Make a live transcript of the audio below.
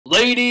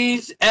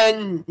Ladies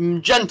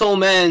and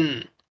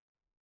gentlemen,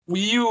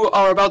 you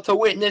are about to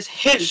witness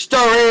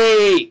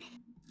history!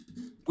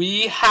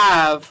 We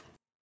have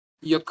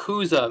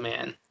Yakuza,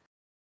 man.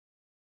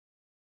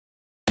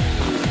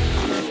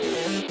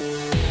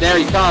 There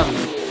he comes.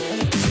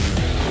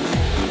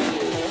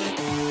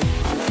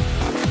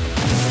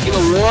 Give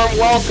a warm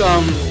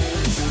welcome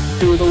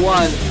to the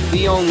one,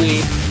 the only,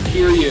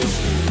 Kiryu.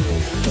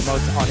 The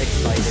most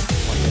unexcited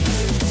one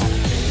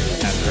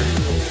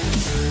ever.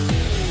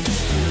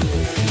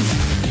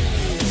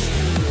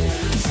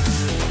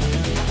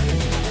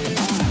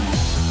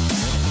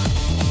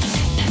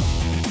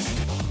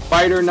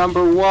 Fighter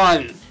number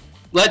one.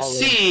 Let's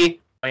see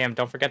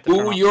Don't forget to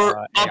who you're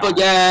up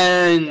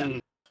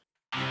against.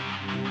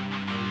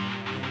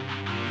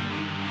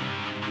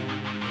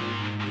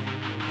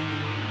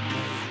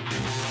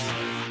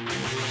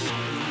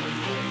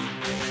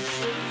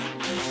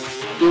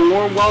 A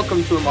warm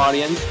welcome to him,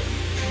 audience.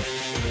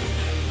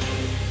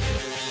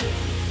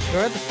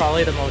 You're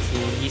probably the most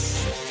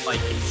least,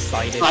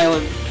 excited.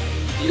 Silent.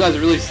 You guys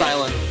are really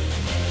silent.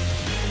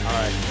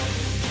 Alright.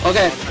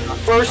 Okay,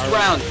 first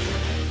round.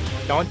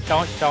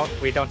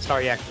 We don't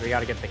start yet, because we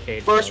gotta get the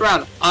cage. First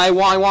round. I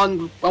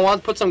want to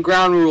put some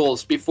ground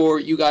rules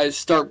before you guys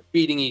start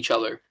beating each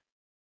other.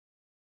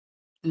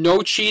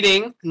 No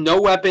cheating,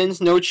 no weapons,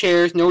 no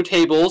chairs, no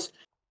tables.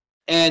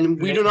 And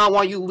we do not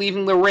want you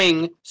leaving the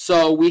ring,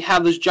 so we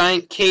have this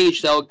giant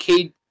cage that'll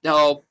keep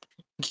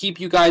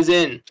you guys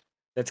in.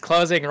 It's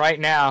closing right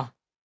now.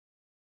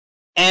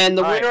 And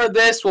the winner of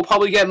this will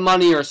probably get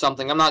money or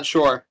something, I'm not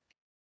sure.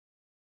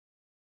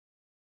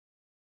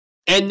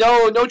 And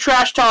no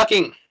trash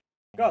talking.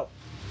 Go.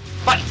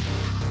 Fight.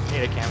 I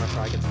need a camera so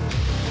I can see.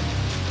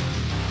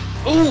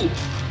 Ooh.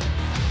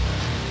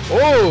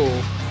 Oh.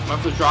 My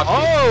foot dropped.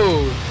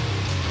 Oh.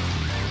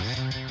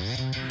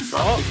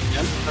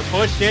 They're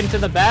pushed into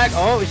the back.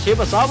 Oh,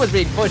 Shibusawa was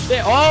being pushed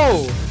in.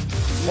 Oh.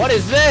 What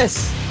is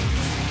this?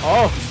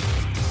 Oh.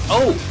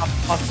 Oh.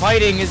 A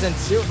fighting isn't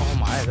suit. Oh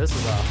my, this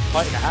is a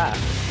fight and a half.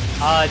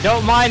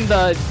 Don't mind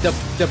the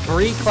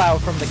debris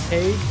cloud from the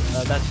cage.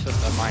 That's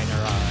just a minor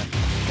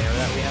error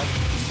that we have.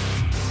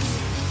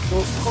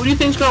 Well, who do you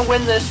think's gonna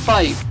win this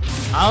fight?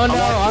 I don't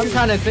know. I'm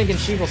kind of thinking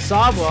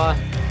Shibusawa.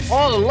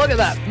 Oh, look at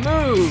that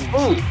move!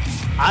 Ooh.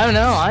 I don't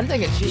know. I'm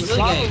thinking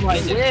Shibusawa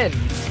might win.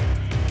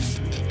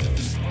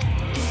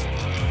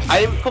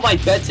 I didn't put my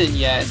bets in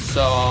yet,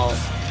 so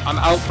I'm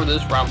out for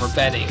this round for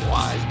betting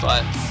wise.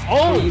 But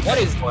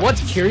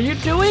what's Kiryu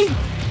doing?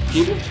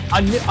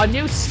 A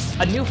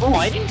new Ooh.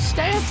 fighting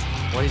stance?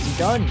 What has he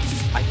done?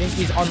 I think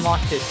he's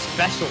unlocked his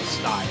special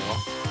style.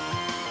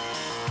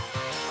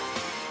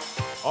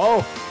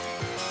 Oh.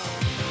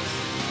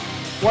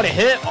 What a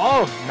hit!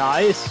 Oh,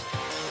 nice!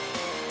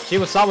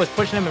 Shibusawa was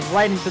pushing him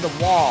right into the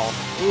wall.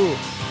 Ooh.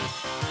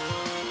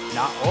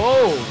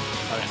 Oh!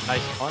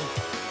 Nice punch.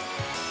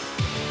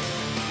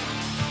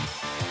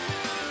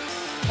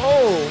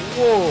 Oh,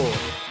 whoa!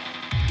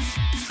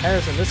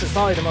 Harrison, this is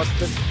probably the most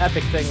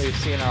epic thing we've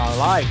seen in our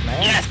lives,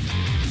 man. Yes!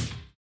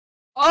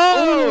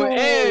 Oh! Ooh.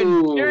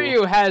 And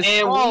Kiryu has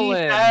fallen! We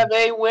have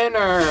a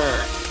winner!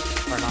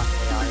 Or not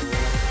AI winner.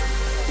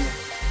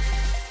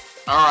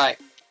 Alright.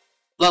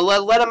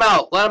 Let him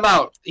out. Let him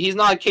out. He's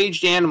not a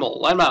caged animal.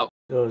 Let him out.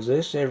 Does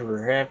this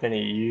ever happen to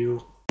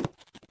you?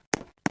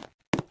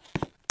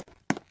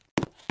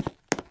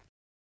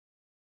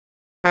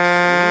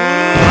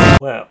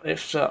 Well,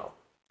 if so,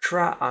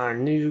 try our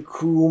new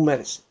cool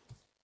medicine.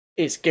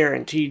 It's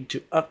guaranteed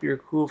to up your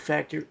cool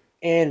factor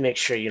and make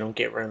sure you don't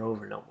get run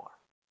over no more.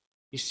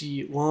 You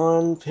see,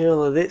 one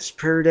pill of this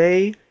per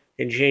day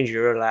can change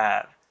your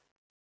life.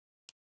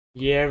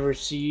 You ever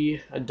see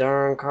a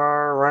darn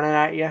car running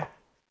at you?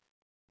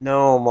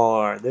 No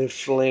more. They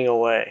fling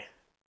away.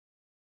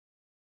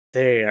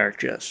 They are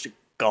just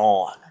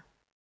gone.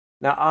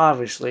 Now,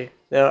 obviously,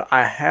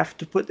 I have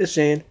to put this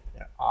in.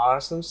 There are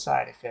some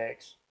side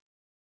effects,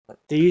 but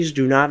these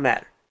do not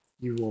matter.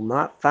 You will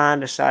not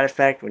find a side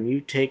effect when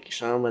you take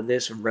some of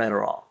this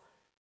Reterol.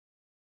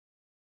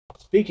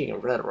 Speaking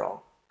of Reterol,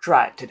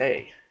 try it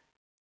today.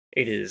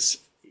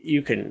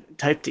 You can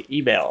type to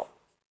email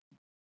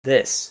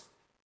this,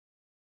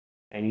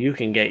 and you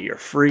can get your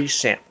free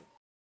sample.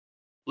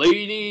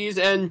 Ladies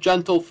and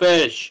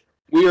gentlefish,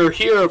 we are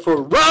here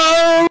for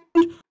round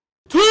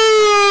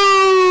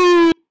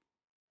 2!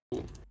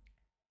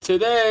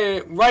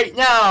 Today, right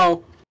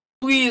now,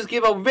 please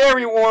give a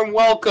very warm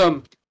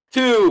welcome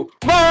to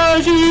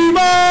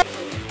Majima!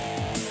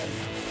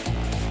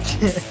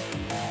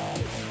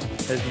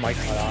 His mic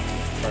cut off.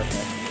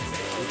 Perfect.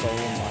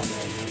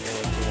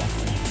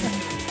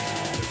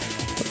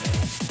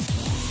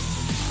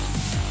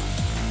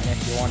 And if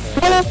you wonder,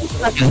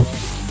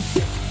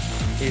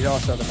 he's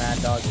also the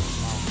mad dog of his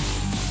mom.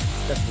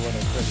 Just a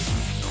little pretty.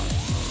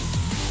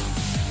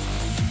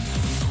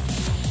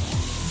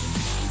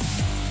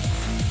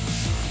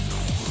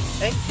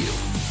 Thank you.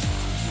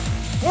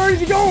 Where is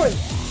he going?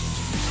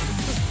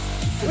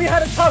 We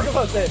had to talk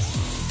about this.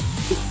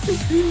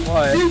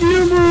 What? Did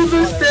you move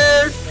the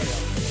stairs?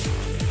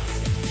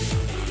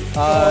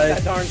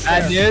 that darn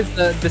stair. Bad news.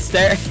 The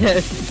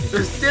staircase.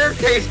 The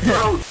staircase,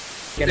 bro.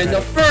 Get In ready.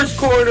 the first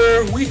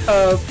corner, we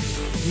have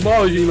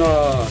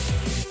Majima.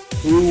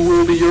 Who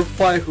will be your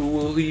fight? Who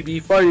will he be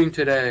fighting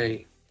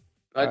today?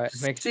 Let's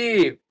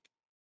see.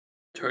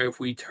 If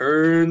we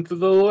turn to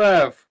the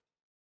left,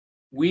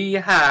 we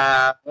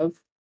have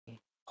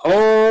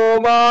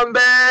Homambe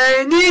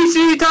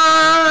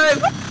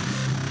Nishitani.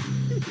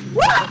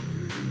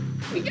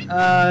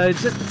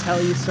 Just to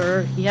tell you,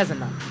 sir, he has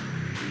enough.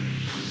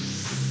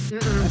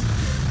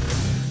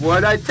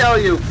 What'd I tell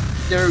you?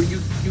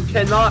 You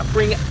cannot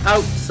bring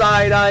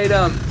outside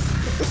items.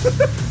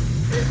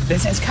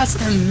 This is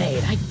custom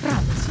made, I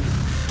promise you.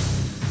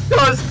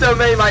 Custom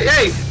made my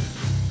hey.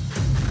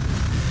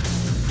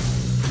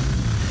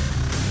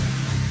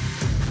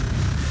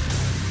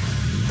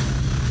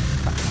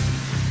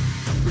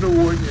 I'm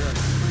gonna warn you. I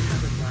might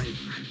have a knife.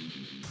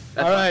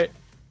 That's All right.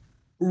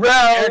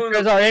 Round.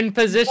 Characters are in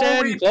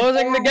position.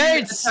 Closing the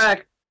gates.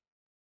 Attack.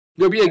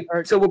 There'll be a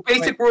with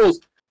basic rules.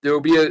 There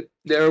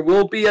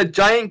will be a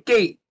giant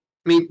gate.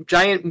 I mean,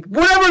 giant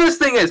whatever this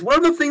thing is.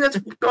 Whatever the thing that's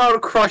about to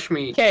crush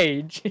me.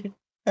 Cage.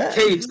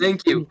 Cage.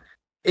 Thank you.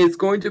 It's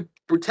going to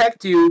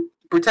protect you.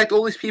 Protect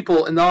all these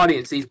people in the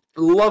audience. These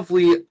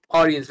lovely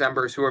audience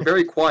members who are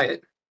very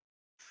quiet.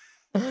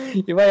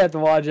 You might have to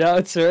watch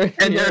out, sir.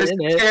 And there's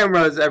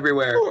cameras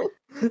everywhere.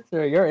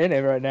 Sir, you're in it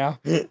right now.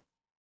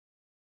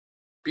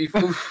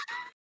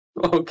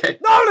 Okay.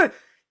 No!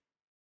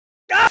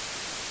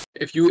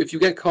 If you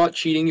get caught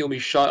cheating, you'll be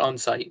shot on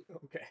sight.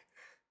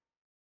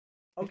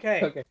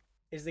 Okay.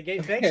 Is the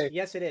gate fixed? Okay.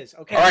 Yes, it is.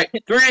 Okay. All right.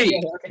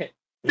 3,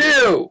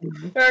 2,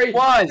 Sir,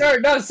 1. Sir,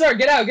 no, sir,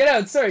 get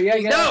out, sir. Yeah,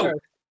 get out.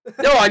 No.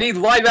 No, I need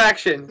live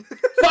action.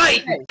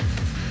 Fight!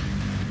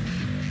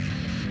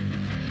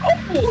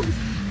 Oh!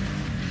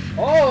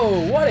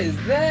 Oh, what is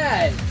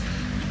that?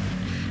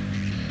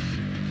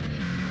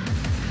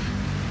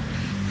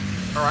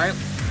 All right.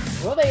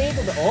 Were they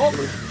able to? Oh,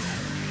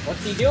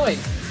 what's he doing?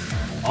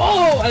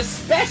 Oh, a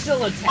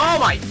special attack! Oh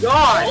my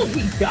god! Oh,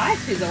 he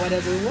dodges and went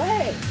every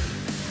way.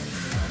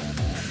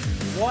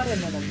 What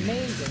an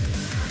amazing!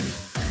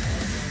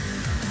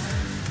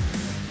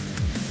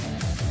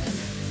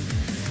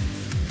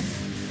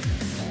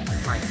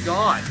 Oh my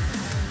god!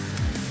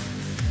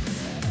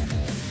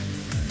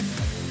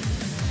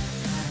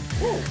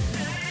 Ooh.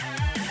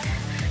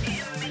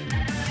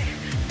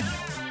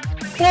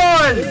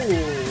 1,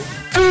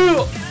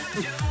 Ooh. 2.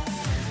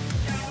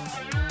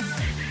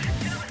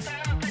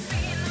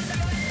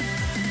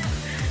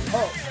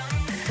 Oh,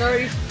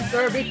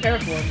 sir, be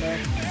careful in there.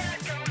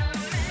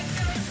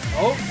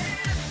 Oh,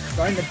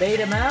 starting to bait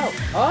him out.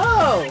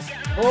 Oh,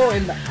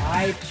 in the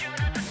eye.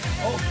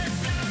 Oh.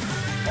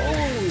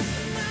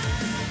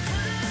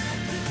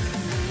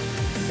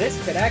 This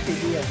could actually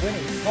be a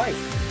winning fight.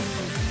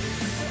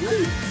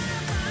 Ooh.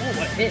 Oh,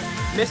 what a hit.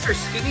 Mr.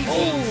 Skinny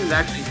Jeans is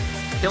actually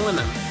killing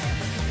him.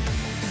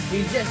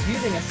 He's just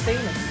using a same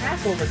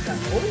attack over time.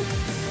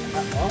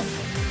 Oh.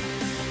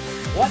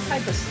 What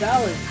type of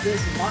style is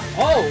this?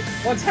 Oh,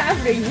 what's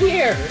happening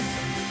here?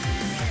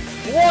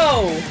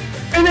 Whoa!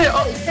 And it,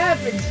 What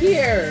happened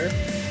here?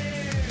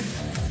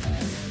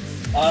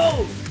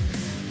 Oh,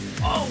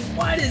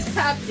 what is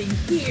happening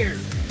here?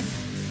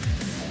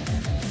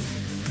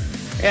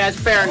 yeah, it's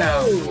fair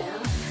now.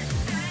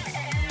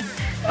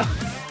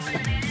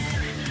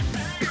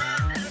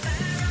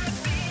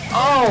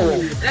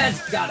 Oh,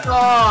 That's gotta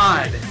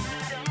God!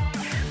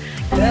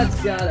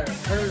 That's gotta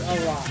hurt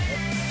a lot.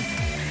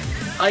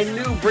 I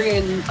knew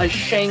bringing a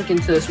shank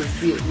into this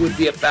would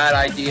be a bad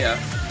idea.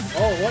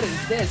 Oh, what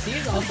is this?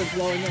 He's also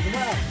glowing as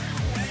well.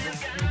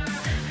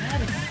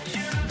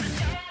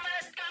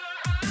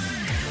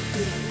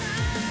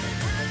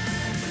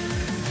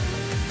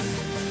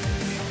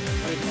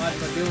 What is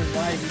Majima doing?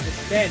 Why is he just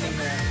standing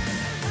there?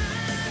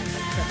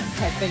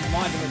 I think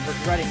Majima is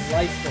regretting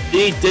life for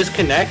Did he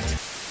disconnect?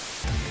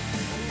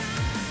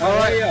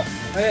 Alright, yeah.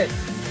 Hey.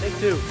 Take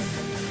 2.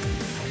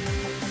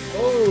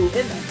 Oh,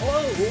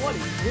 what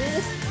is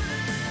this?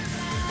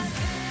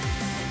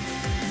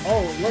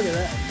 Oh, look at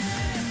that.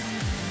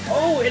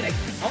 Oh, I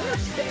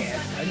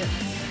understand.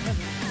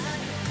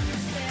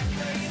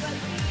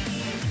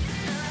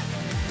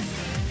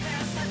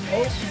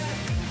 Oh.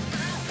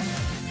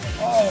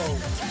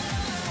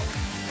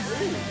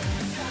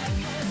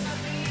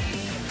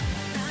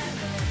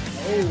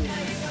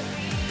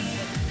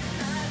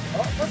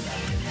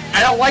 I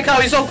don't like how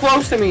he's so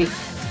close to me.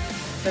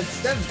 Then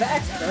step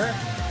back, sir.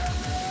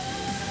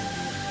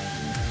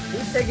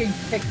 Who's taking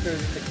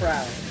pictures in the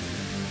crowd?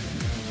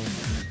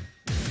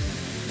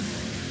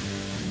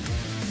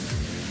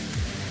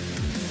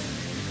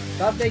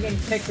 Stop taking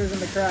pictures in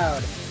the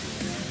crowd.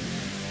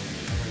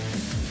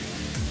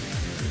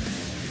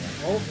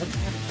 Oh, what's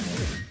happening?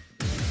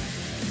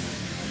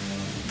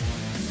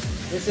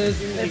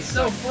 It's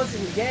so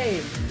fuzzy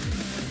game.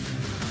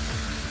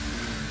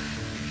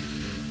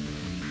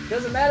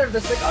 Doesn't matter if the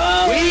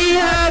We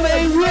have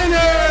a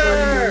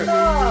winner!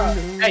 Stop!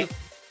 Hey,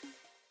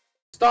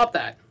 stop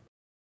that.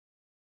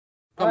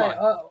 Come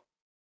on.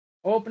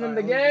 Opening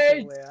the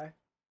gates.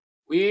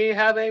 We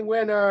have a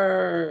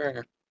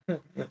winner!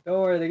 Don't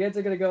worry, the gates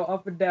are gonna go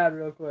up and down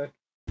real quick.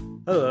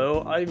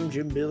 Hello, I'm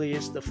Jim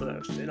Billius the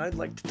First, and I'd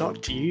like to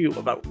talk to you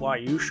about why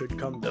you should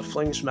come to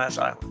Fling Smash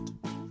Island.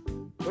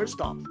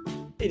 First off,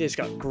 it has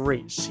got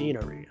great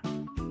scenery.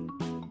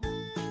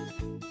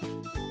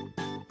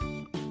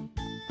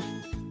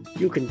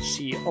 You can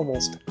see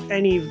almost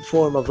any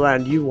form of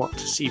land you want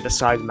to see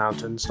besides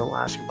mountains, don't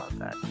ask about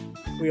that.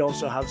 We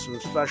also have some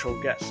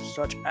special guests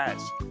such as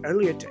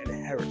Elliot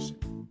and Harrison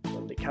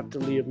from the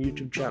Captain Liam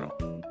YouTube channel,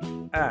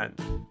 and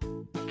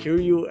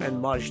Kiryu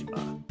and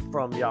Majima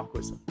from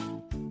Yakuza.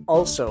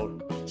 Also,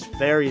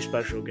 very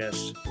special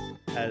guests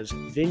as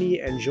Vinny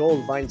and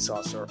Joel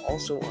Vinesauce are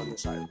also on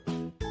this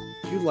island.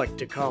 If you'd like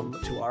to come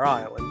to our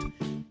island,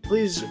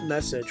 please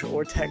message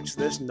or text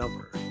this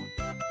number.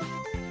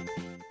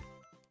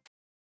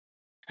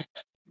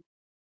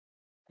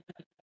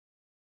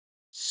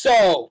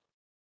 So,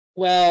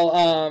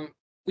 well,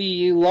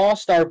 we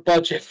lost our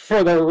budget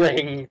for the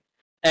ring,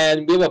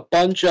 and we have a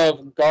bunch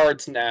of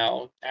guards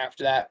now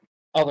after that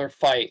other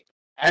fight.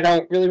 I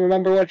don't really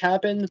remember what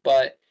happened,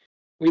 but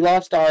we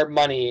lost our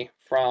money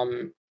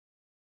from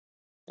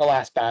the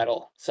last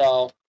battle.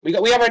 So, we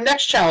have our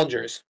next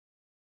challengers.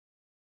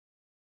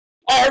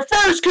 Our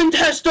first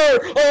contester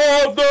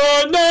of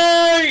the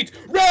night,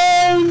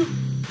 round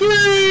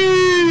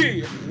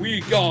 3!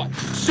 We got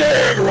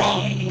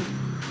Sera!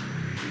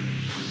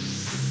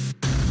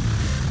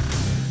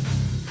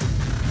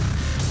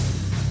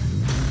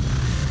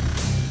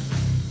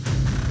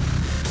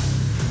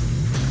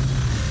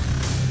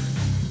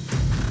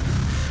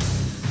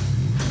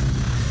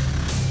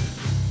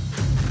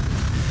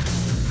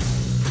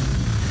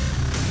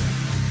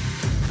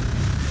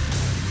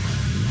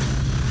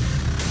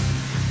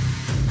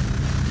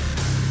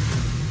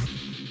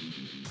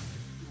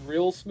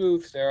 Real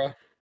smooth, Sarah.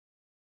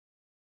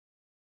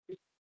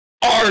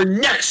 Our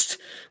next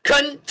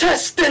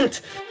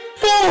contestant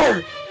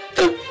for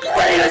the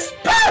greatest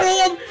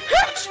battle of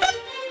history!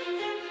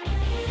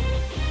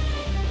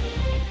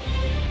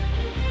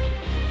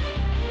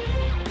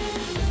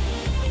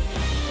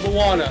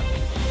 Moana.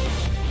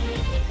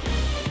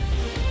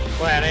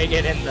 Well, how do I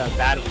get in the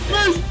battle?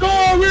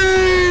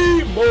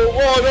 Mystery!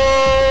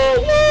 Moana!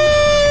 Woo!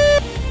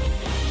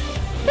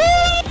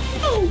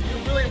 Woo!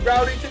 You're really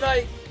rowdy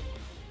tonight.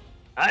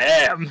 I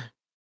am!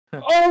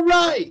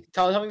 Alright!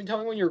 Tell me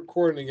when you're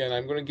recording again.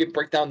 I'm gonna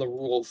break down the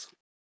rules.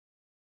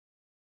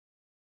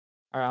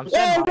 Alright,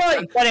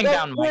 Alright! setting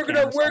down my We're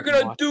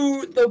gonna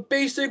do the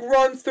basic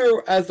run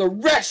through as the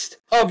rest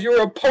of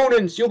your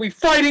opponents you'll be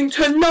fighting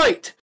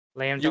tonight!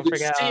 Liam, You don't can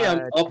forget, see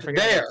him up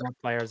there.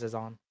 Players is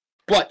on.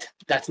 But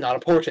that's not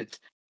important.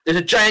 There's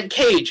a giant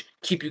cage.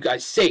 Keep you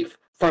guys safe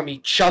from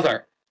each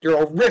other.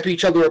 You'll rip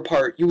each other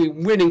apart. You'll be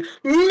winning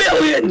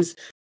millions,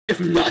 if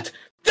not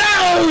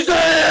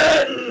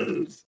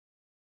thousands.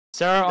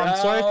 Sir, I'm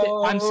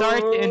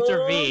sorry to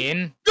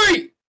intervene.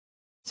 3!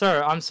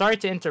 Sir, I'm sorry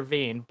to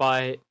intervene,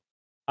 but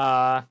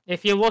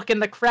if you look in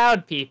the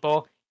crowd,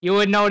 people, you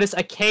would notice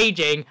a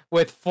caging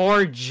with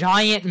 4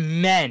 giant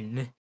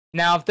men.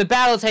 Now, if the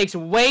battle takes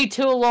way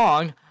too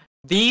long,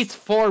 these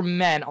 4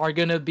 men are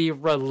gonna be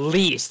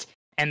released,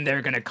 and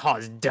they're gonna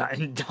cause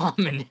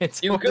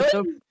dominance. You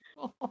good?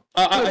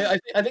 I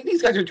think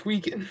these guys are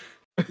tweaking.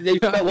 They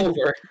fell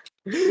over.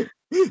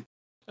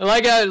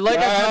 Like I was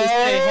trying to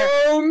say here.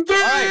 Round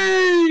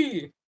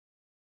 3!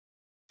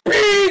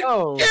 Begin!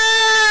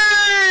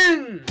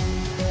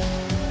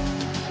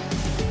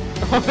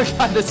 Oh my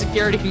god, the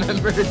security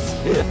members.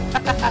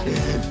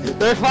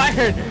 They're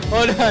fired.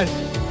 Hold on.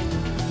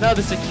 No,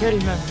 the security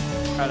members.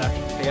 Hold on.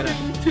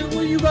 What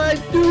are you guys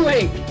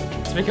doing?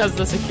 It's because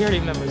the security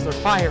members are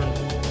firing.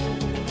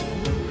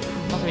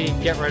 Let me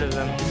get rid of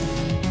them.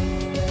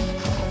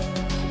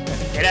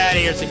 Get out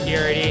of here,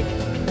 security.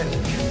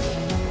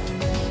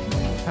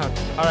 Oh,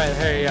 alright,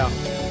 here you go.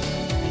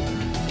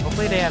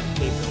 Hopefully they have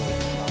paper.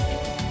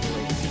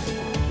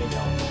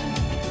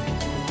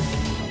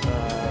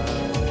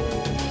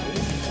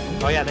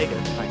 Oh yeah, they do.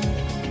 Nice.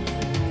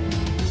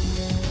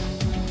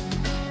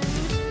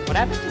 What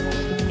happened to the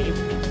tables?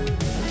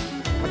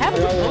 What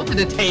happened to both of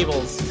the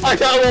tables? I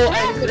got a little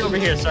Get over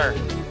here, sir.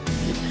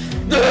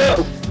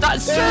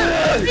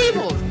 Sir,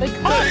 tables! They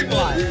cost a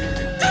lot!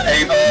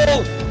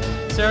 Table!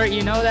 Sir,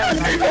 you know that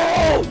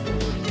Table!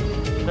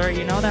 Sir,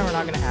 you know that we're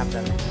not gonna have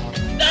them anymore.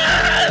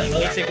 We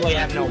basically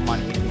have no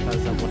money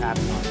because of what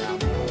happened on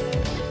round 2.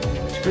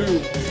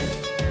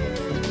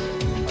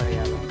 Oh,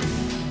 yeah.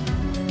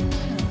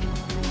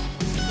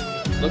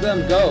 Look at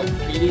them go,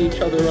 beating each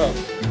other up.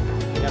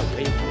 Yeah,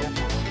 wait,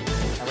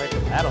 yeah. Alright,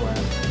 the battle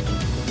end.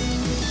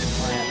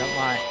 Oh yeah, don't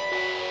mind.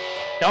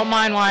 Don't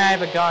mind why I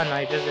have a gun.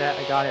 I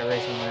got it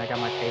recently. I got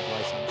my paid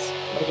license.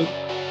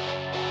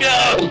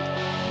 Go!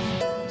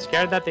 I'm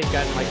scared that these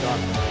guys might go up.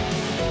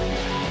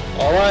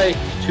 Alright,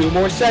 2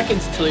 more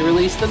seconds till he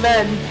release the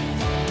men.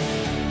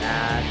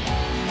 Nah.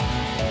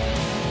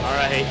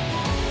 Alright.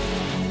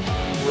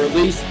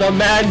 Release the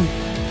men!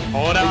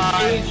 Hold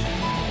on.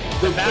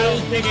 The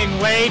battle's taking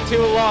way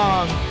too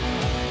long.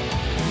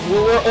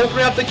 We're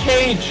opening up the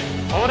cage.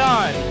 Hold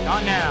on.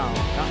 Not now.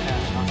 Not now.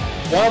 Not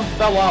now. One of them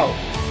fell out.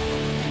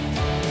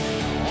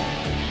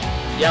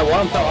 Yeah, one of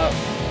them fell out.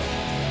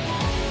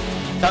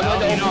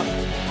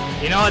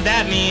 Well, you know what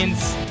that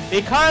means?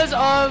 Because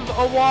of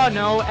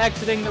Awano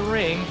exiting the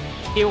ring,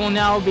 he will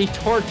now be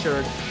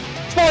tortured.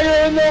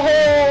 Fire in the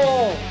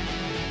hole!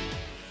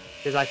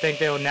 Because I think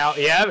they will now.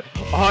 Yeah.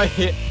 Oh,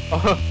 yeah.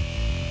 Oh.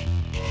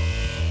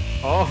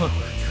 Oh.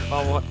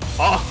 Oh.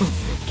 Oh.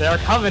 They're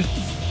coming.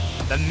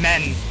 The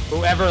men.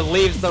 Whoever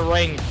leaves the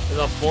ring is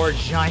a 4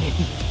 giant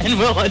and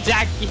will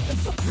attack you.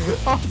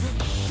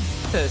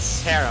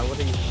 Sera, what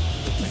are you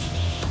doing?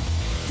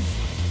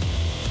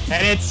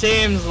 And it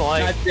seems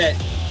like That's it.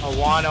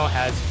 Awano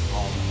has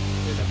fallen.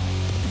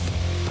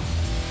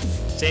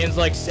 Seems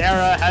like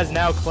Sera has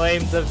now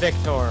claimed the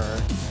victor.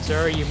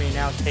 Sir, you may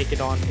now take it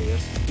on for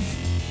yourself.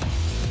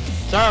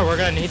 Sir, we're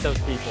gonna need those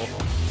people.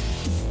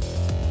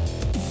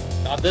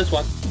 Not this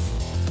one.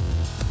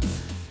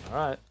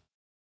 Alright.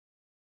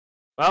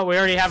 Well, we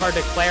already have our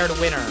declared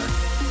winner.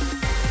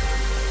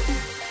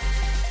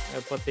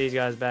 I'll put these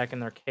guys back in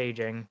their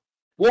caging.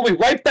 We'll be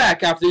right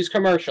back after these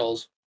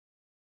commercials.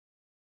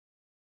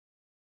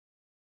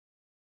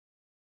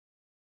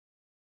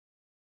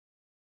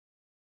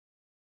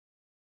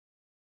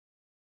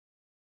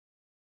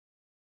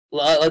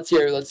 Let's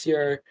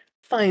hear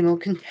final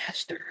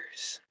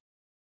contesters.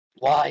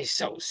 Why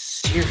so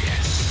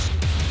serious?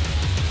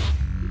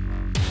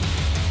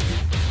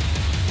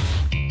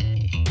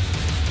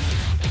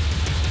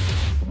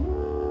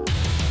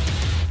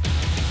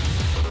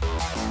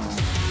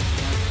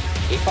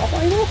 Kpop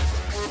idol?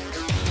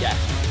 Yeah,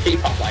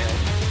 Kpop idol.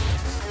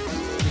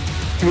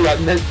 You got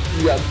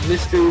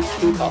Mr.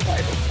 Kpop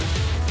idol.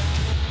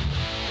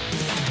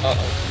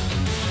 Uh-oh.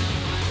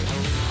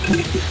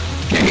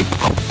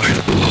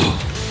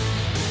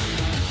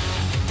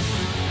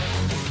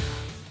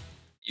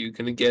 You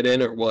gonna get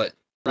in or what?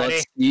 Ready?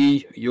 Let's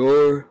see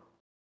your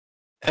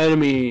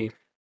enemy.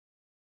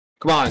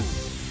 Come on.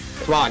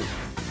 Come on.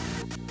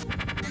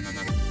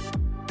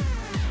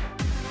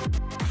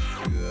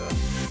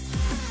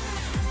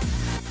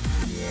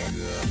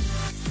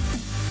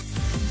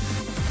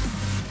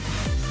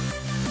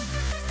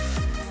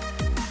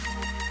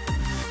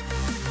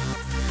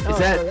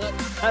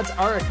 That's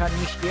Araka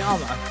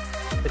Nishiyama.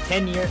 The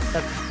 10-year,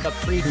 the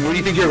pre. Where do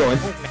you think you're going?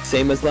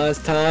 Same as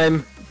last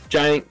time.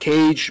 Giant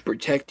cage to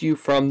protect you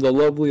from the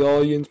lovely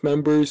audience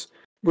members.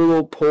 We're a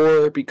little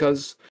poor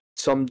because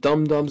some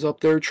dum-dums up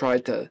there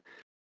tried to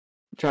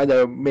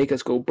make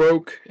us go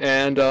broke.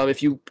 And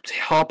if you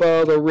hop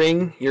out of the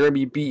ring, you're gonna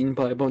be beaten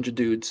by a bunch of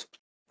dudes.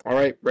 All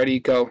right, ready,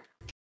 go.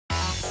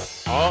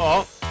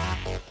 Oh.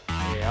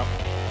 Yep.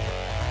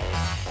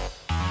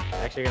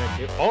 Actually gonna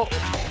do. Oh.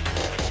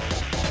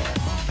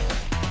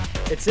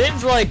 It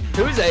seems like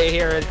Yakuza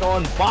here is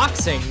going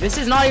boxing. This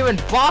is not even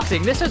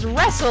boxing. This is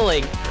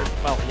wrestling.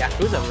 Well,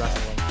 Yakuza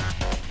wrestling.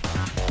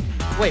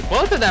 Wait,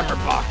 both of them are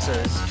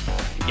boxers.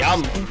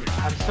 Yum.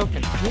 I'm so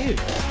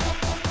confused.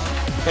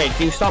 Hey,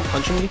 can you stop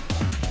punching me?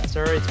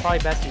 Sir, it's probably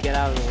best to get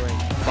out of the ring.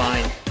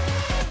 Fine.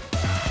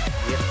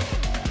 Yep.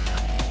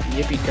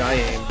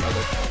 Yippee-ki-yay,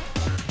 brother.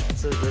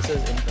 This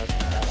is interesting.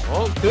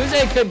 Oh,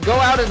 Yakuza could go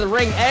out of the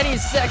ring any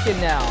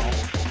second now.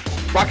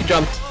 Rocket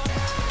jump.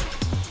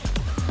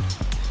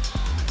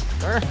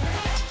 Sir?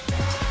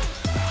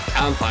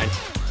 I'm fine.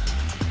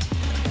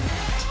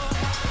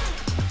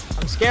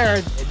 I'm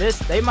scared.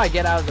 They might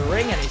get out of the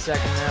ring any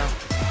second now.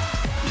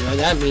 You know what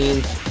that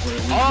means?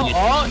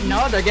 Oh,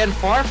 no, they're getting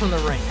far from the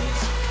ring.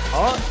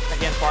 Oh, they're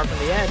getting far from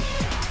the edge.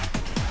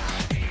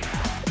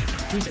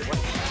 Who's it? What?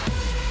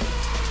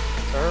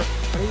 Sir,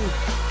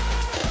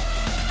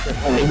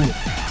 what are you?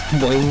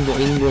 Boing,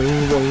 boing,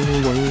 boing,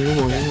 boing, boing,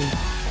 boing.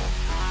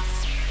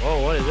 Whoa,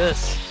 what is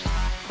this?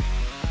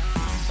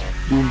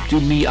 Do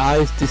me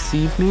eyes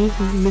deceive me,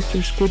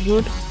 Mr.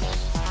 Squidward?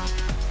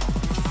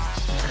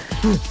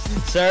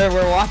 Sir,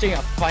 we're watching a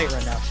fight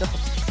right now. Shut the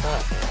fuck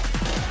up.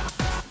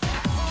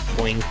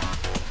 Boing.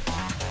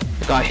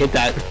 I gotta hit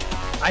that.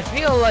 I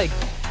feel like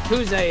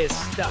Kuze is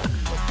stuck.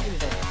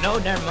 No,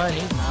 never mind,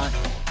 he's not.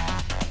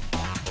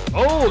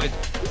 Oh, is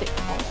it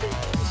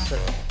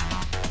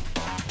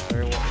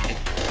Sir,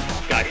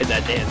 Gotta hit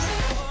that dance.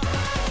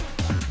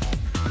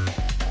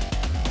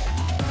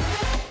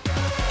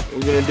 What are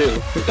we gonna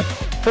do?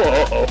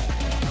 Uh-oh.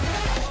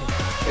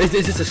 Is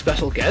this a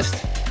special guest?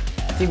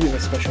 I think we have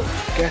a special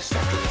guest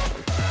after this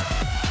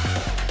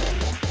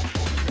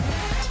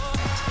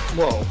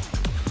one. Whoa.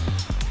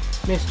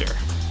 Mister.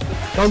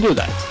 Don't do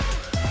that.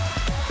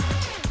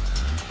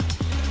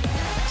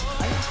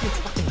 why don't you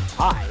fucking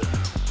die?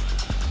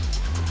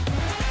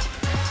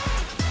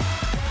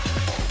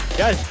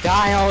 Just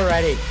die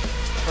already.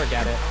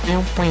 Forget it.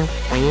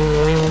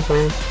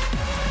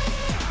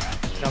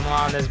 Come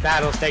on, this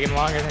battle's taking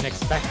longer than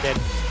expected.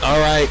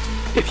 Alright,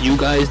 if you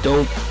guys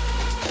don't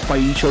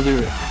fight each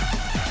other,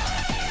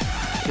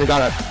 you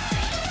gotta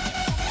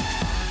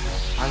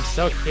I'm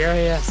so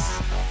curious.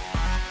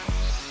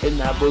 hit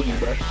that boogie,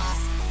 bro.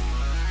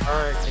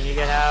 Alright, can you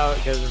get out?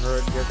 Because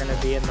you're gonna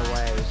be in the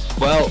way.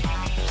 Well,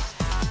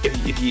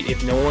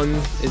 if no one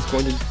is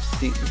going to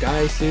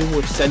die soon,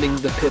 we're sending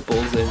the pit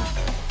bulls in.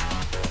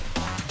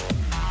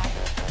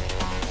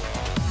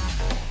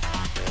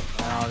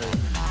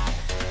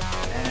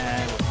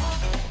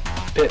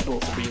 Pit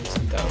bulls are being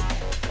sent out.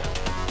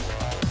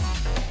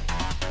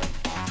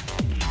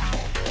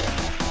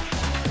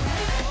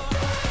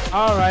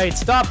 Alright,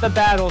 stop the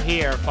battle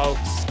here,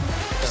 folks.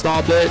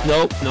 Stop it.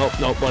 Nope.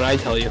 What I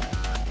tell you.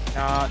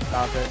 No,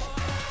 stop it.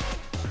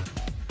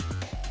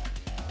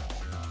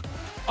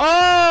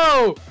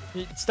 Oh!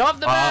 Stop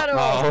the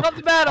battle! Stop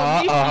the battle!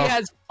 Nishiki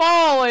has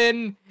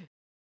fallen!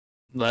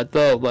 Let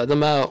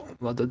them out.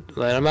 Let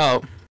them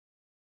out.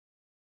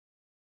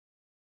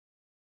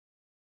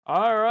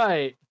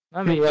 Alright.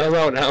 Let them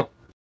out now.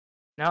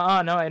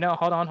 No,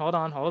 hold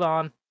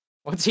on.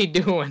 What's he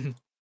doing?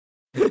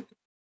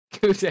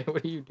 Yakuze,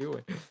 what are you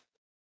doing?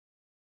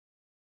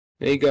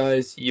 Hey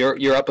guys,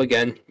 you're up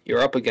again.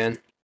 You're up again.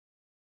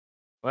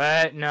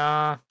 What?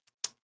 No.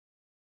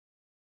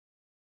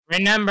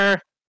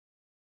 Remember,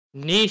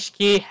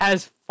 Nishiki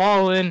has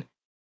fallen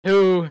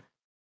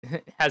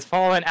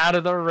out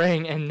of the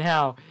ring, and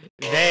now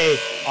they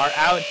are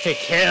out to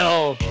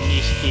kill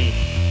Nishiki.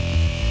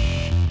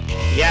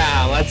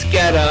 Yeah, let's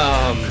get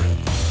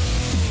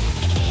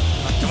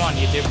Come on,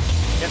 YouTube.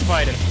 Get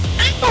fighting.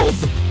 Oh.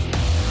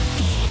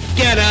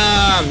 Get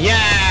him!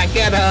 Yeah,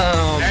 get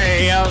him! There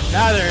you go.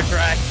 Now they're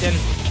attracting.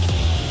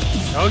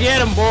 Go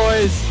get him,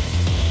 boys.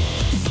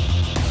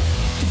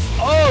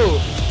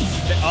 Oh!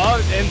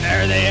 And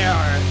there they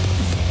are.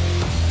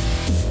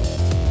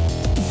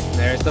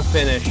 There's the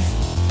finish.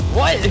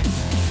 What?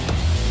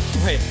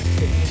 Wait.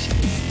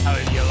 How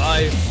is he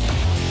alive?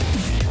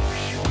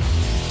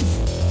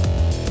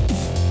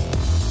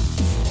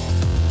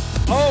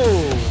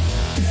 Oh!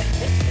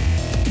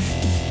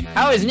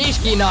 How is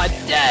Nishiki not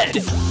dead?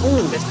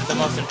 Ooh, this is the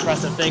most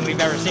impressive thing we've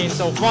ever seen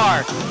so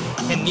far.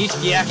 Can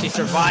Nishiki actually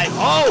survive?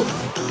 Oh!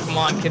 Come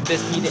on, could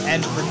this be the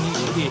end for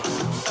Nishiki?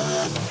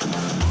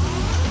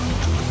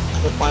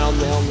 The final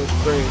nail in the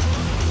screen.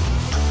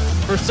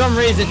 For some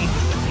reason,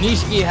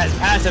 Nishiki has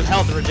passive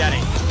health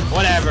regenning.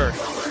 Whatever.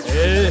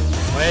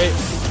 Wait.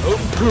 Oh,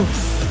 poof.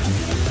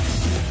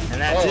 And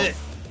that's it.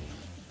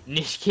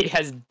 Nishiki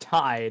has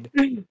died.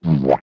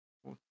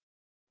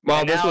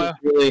 Wow, this was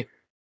really...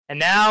 And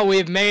now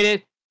we've made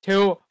it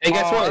to Hey,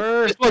 guess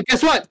what?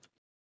 Guess what?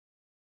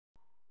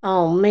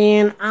 Oh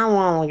man, I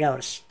want to go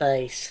to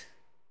space.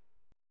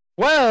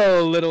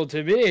 Well, little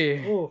to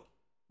be, Oh,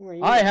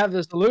 I have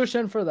the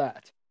solution for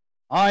that.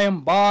 I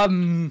am Bob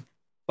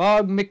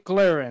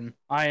McLaren.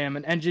 I am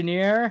an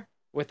engineer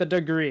with a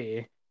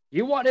degree.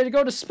 You wanted to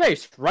go to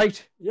space,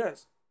 right?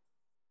 Yes.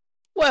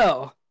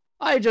 Well,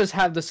 I just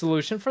have the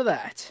solution for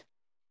that.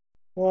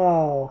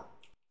 Whoa.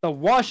 The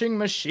washing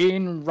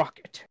machine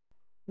rocket.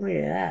 Look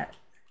at that.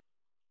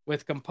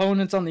 With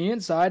components on the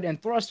inside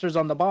and thrusters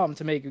on the bottom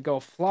to make it go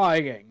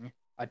flying.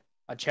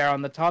 A chair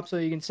on the top so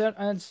you can sit,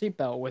 and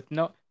seatbelt with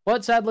no...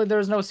 But sadly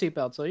there's no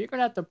seatbelt, so you're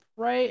gonna have to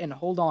pray and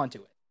hold on to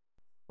it.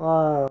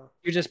 Whoa.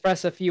 You just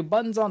press a few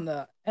buttons on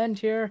the end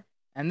here,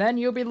 and then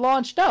you'll be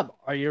launched up.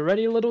 Are you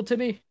ready, little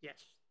Timmy? Yes.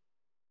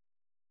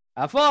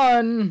 Have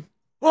fun!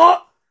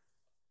 Oh!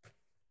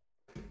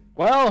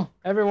 Well,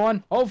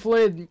 everyone,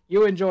 hopefully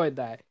you enjoyed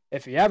that.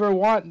 If you ever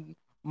want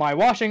my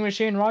washing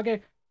machine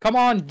rocket, come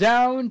on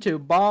down to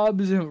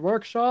Bob's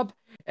workshop,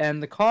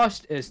 and the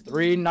cost is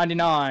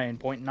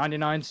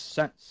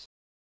 $3.99.99.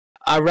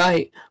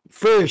 Alright,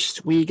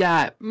 first we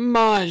got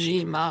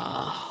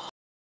Majima.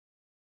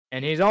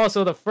 And he's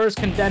also the first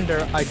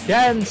contender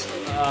against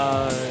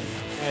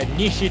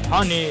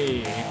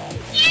Nishitani.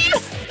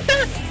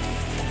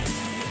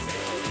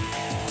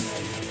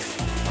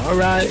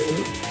 Alright.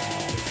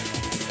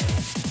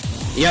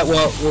 Yeah,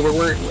 well,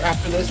 we're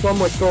after this one,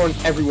 we're throwing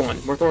everyone.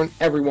 We're throwing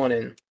everyone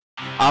in.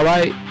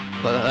 Alright,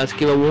 let's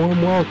give a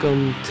warm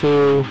welcome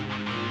to...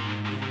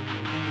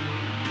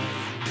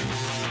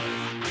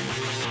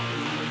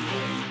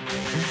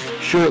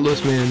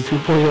 Shirtless Man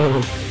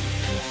 2.0.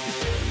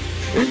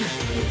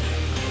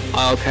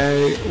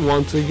 Okay,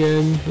 once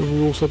again, the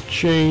rules have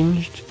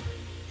changed.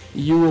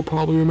 You will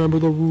probably remember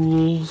the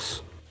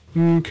rules.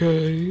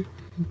 Okay.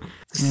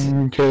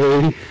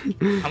 Okay.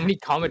 How many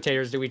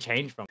commentators do we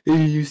change from?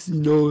 Hey, you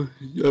know,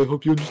 I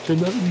hope you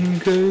understand that.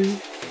 Okay.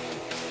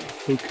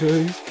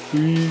 Okay.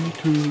 3,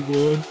 2,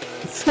 1.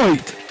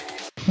 Fight.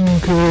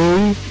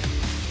 Okay.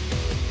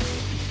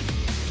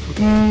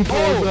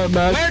 Oh,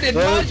 where did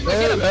Majima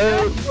get a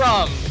belt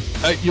from?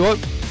 Hey, you what?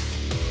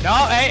 No,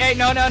 hey,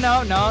 no.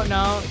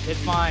 It's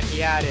fine. He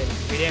had it.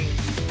 We didn't.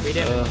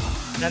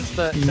 Since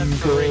the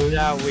ring's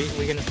out,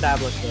 we can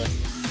establish this.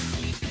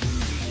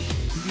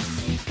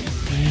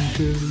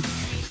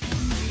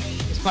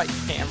 It's my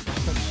camera.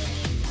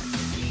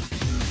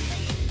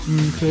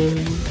 Okay.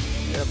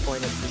 I'm gonna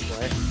point it this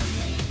way.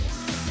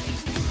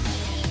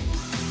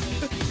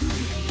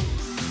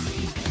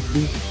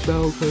 This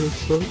battle kind of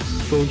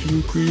sucks, don't you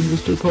agree,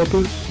 Mr.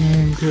 Puppet?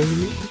 Okay.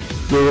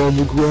 They're on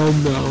the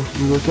ground now,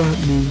 you know what that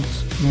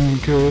means.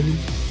 Okay.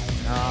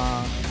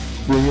 No.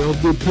 Bring out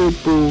the pit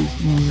bulls.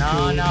 Okay.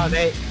 No,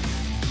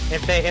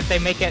 if they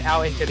make it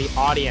out into the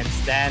audience,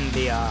 then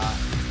the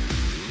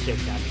shit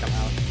can come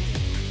out.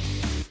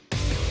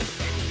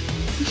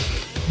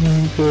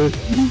 Okay.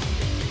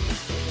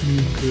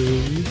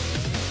 Okay.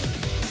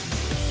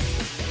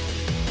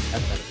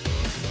 That's better.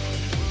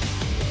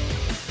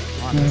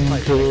 Come on, this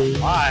place is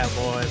wild,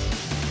 boys.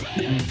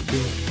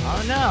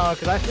 Oh no,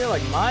 because I feel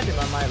like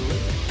Majima might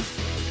lose.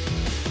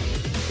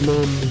 Come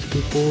on,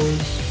 Mr.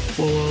 Boys.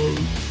 Fall out.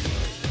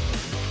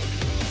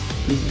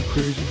 This is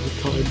crazy with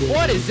time.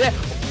 What is that?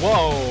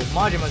 Whoa,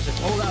 Majima's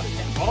just pulled out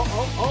again. Oh.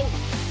 Oh,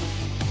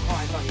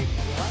 I thought you could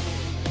do that.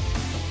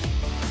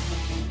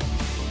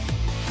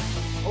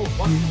 Oh,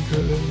 what?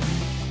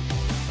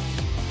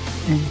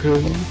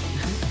 Okay.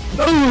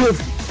 Oh!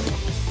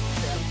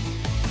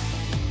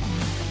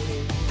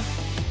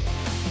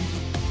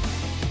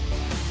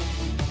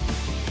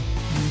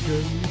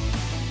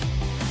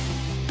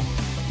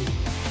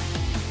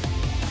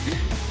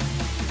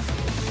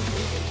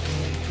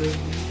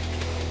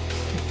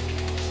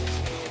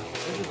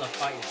 This is a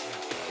fight.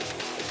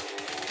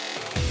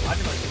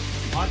 Majima's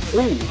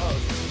Ooh.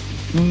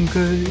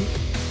 Okay.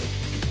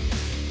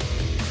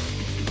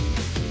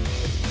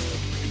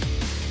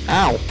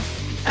 Ow!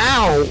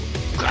 Ow!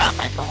 Grab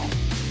my ball.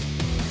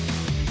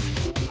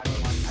 I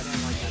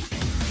didn't like that.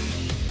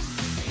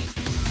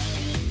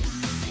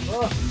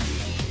 Oh.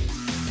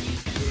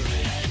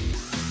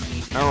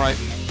 Alright.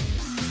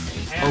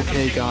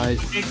 Okay, guys.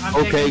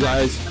 Okay,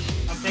 guys.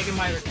 I'm taking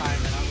my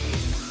retirement.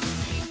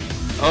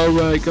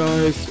 Alright,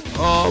 guys.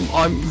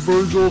 I'm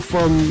Virgil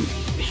from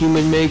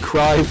Human May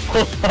Cry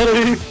 5.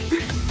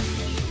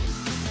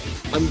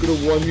 I'm gonna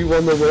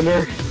 1v1 the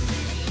winner.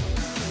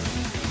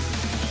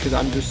 Because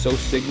I'm just so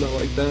Sigma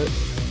like that.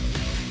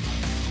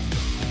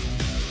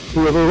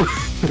 Whoever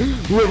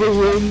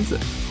wins,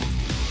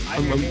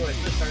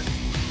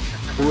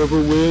 whoever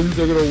wins,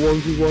 they're gonna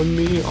 1v1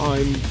 me.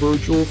 I'm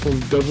Virgil from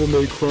Devil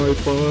May Cry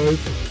 5.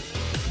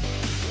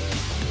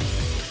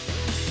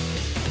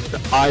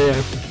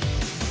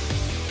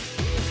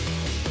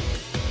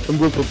 I'm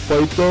going to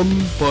fight them,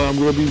 but I'm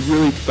going to be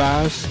really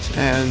fast,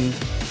 and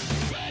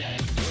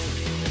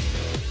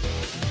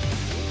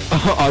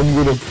I'm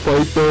going to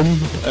fight them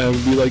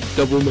and be like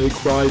Devil May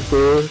Cry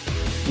 4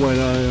 when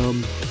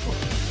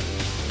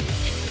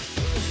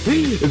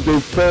if they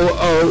fall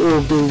out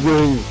of the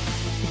ring.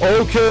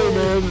 Okay,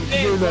 man,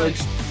 you're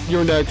next.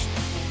 You're next.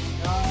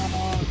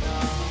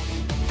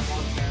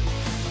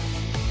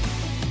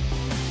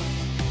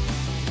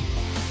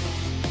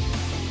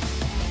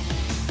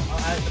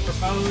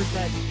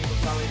 That you would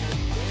probably have to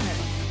win.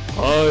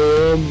 I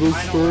am the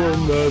storm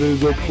that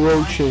is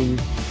approaching,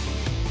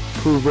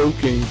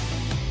 provoking.